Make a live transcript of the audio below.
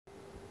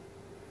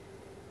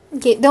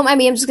Okay, don't mind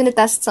me. I'm just gonna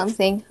test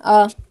something.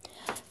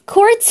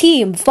 Core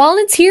team,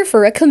 volunteer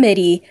for a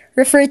committee.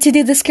 Refer to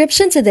the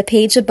description to the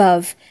page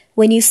above.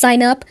 When you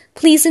sign up,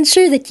 please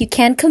ensure that you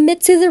can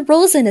commit to the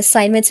roles and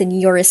assignments in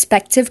your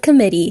respective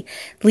committee.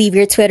 Leave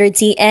your Twitter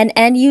DN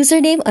and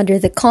username under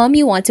the comm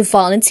you want to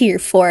volunteer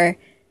for.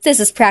 This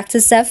is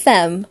Practice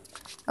FM.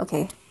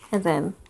 Okay, and then